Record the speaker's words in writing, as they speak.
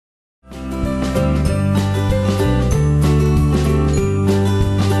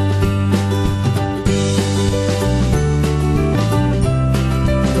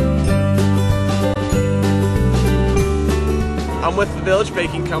the Village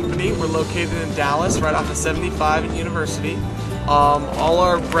Baking Company. We're located in Dallas, right off of 75 and University. All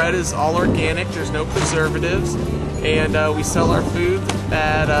our bread is all organic, there's no preservatives, and we sell our food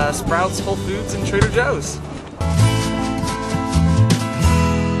at Sprouts, Whole Foods, and Trader Joe's.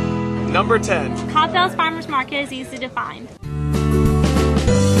 Number 10. Coppell Farmers Market is easy to find.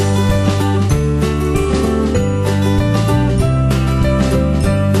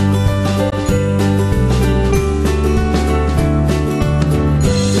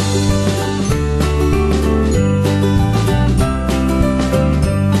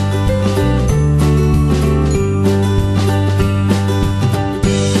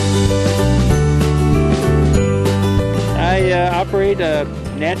 Operate a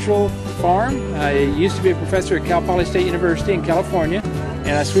natural farm. I used to be a professor at Coppell State University in California,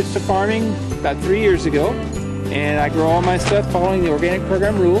 and I switched to farming about 3 years ago. And I grow all my stuff following the organic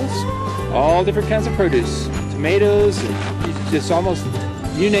program rules, all different kinds of produce, tomatoes, and just almost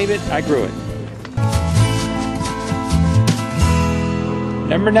you name it, I grow it.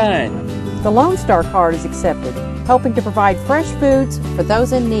 Number 9. The Lone Star card is accepted, helping to provide fresh foods for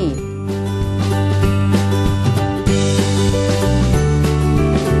those in need.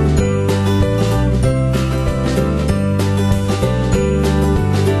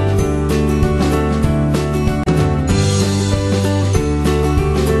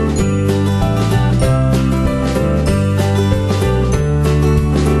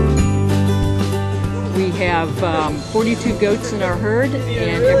 We have 42 goats in our herd,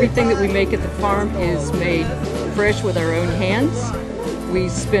 and everything that we make at the farm is made fresh with our own hands. We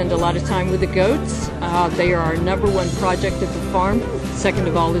spend a lot of time with the goats. They are our #1 project at the farm. Second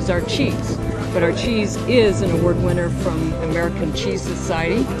of all is our cheese. But our cheese is an award winner from American Cheese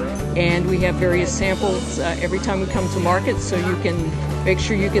Society, and we have various samples every time we come to market, so you can make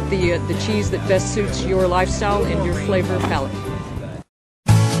sure you get the cheese that best suits your lifestyle and your flavor palette.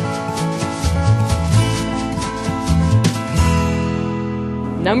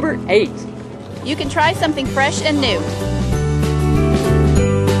 Number 8. You can try something fresh and new.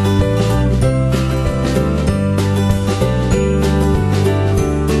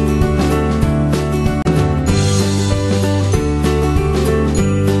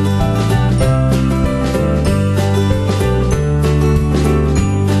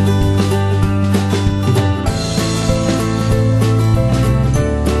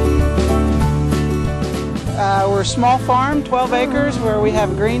 We're a small farm, 12 acres, where we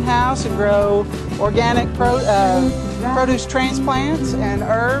have a greenhouse and grow organic produce transplants and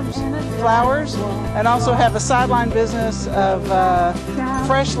herbs, flowers, and also have a sideline business of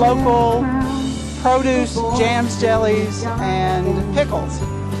fresh local produce, jams, jellies, and pickles.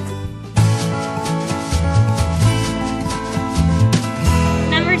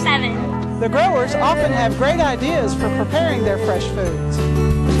 Number 7. The growers often have great ideas for preparing their fresh foods.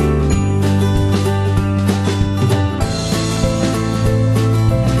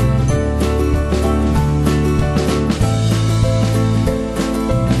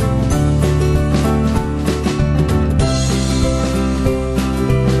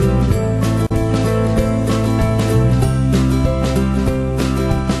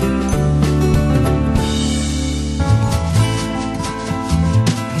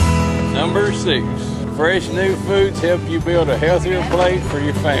 Number 6. Fresh new foods help you build a healthier plate for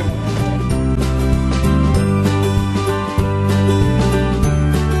your family.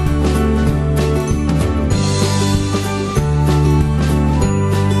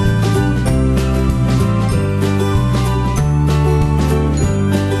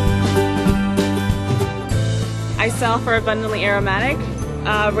 I sell for Abundantly Aromatic.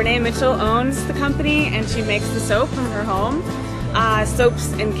 Renee Mitchell owns the company, and she makes the soap from her home.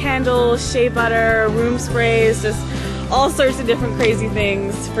 Soaps and candles, shea butter, room sprays, just all sorts of different crazy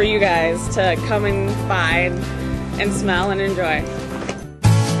things for you guys to come and buy and smell and enjoy.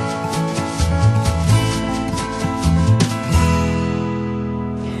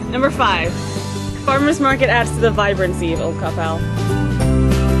 Number 5. Farmers Market adds to the vibrancy of Old Coppell.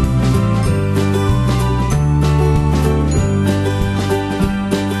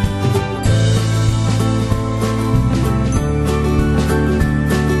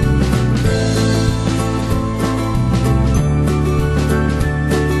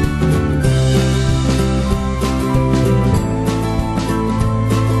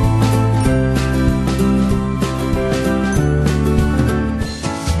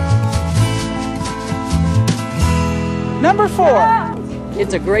 Number 4.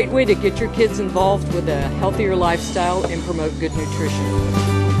 It's a great way to get your kids involved with a healthier lifestyle and promote good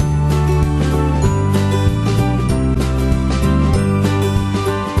nutrition.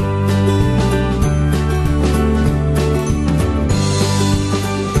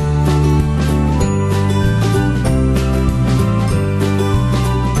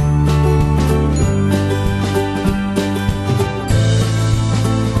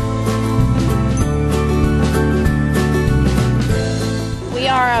 We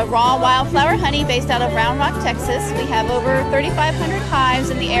are a raw wildflower honey based out of Round Rock, Texas. We have over 3,500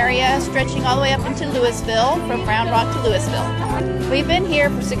 hives in the area, stretching all the way up into Louisville, from Round Rock to Louisville. We've been here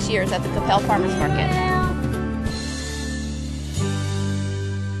for 6 years at the Coppell Farmers Market.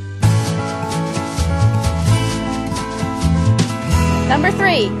 Number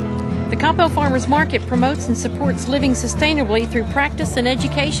 3. The Coppell Farmers Market promotes and supports living sustainably through practice and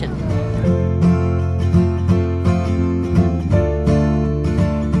education.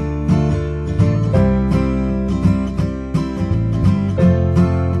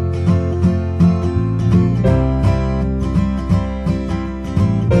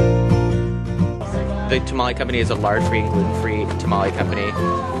 The tamale company is a large free and gluten-free tamale company.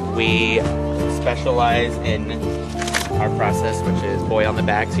 We specialize in our process, which is boil on the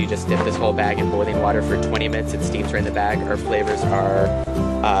bag. So you just dip this whole bag in boiling water for 20 minutes. It steams right in the bag. Our flavors are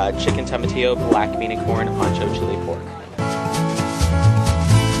chicken tomatillo, black bean and corn, ancho chili pork.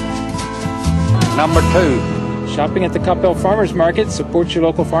 Number 2. Shopping at the Coppell Farmers Market supports your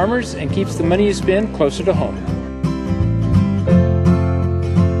local farmers and keeps the money you spend closer to home.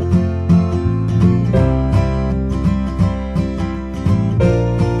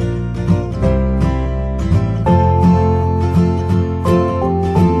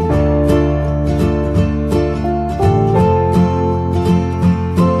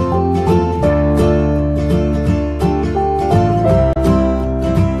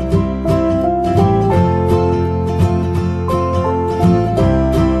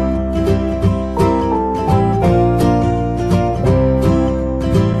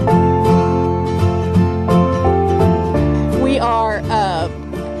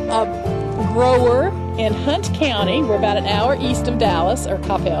 Grower in Hunt County. We're about an hour east of Dallas, or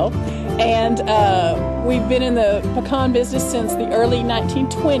Coppell, and we've been in the pecan business since the early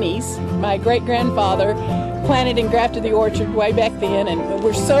 1920s. My great-grandfather planted and grafted the orchard way back then, and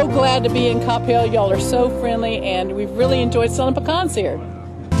we're so glad to be in Coppell. Y'all are so friendly, and we've really enjoyed selling pecans here.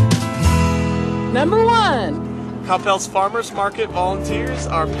 Number 1. Coppell's Farmers Market volunteers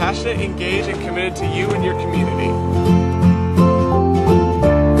are passionate, engaged, and committed to you and your community.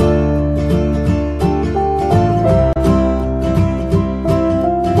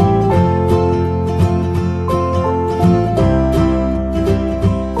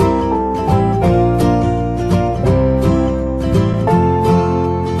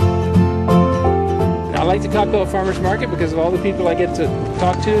 I like the Coppell Farmers Market because of all the people I get to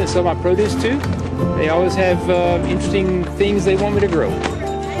talk to and sell my produce to. They always have interesting things they want me to grow.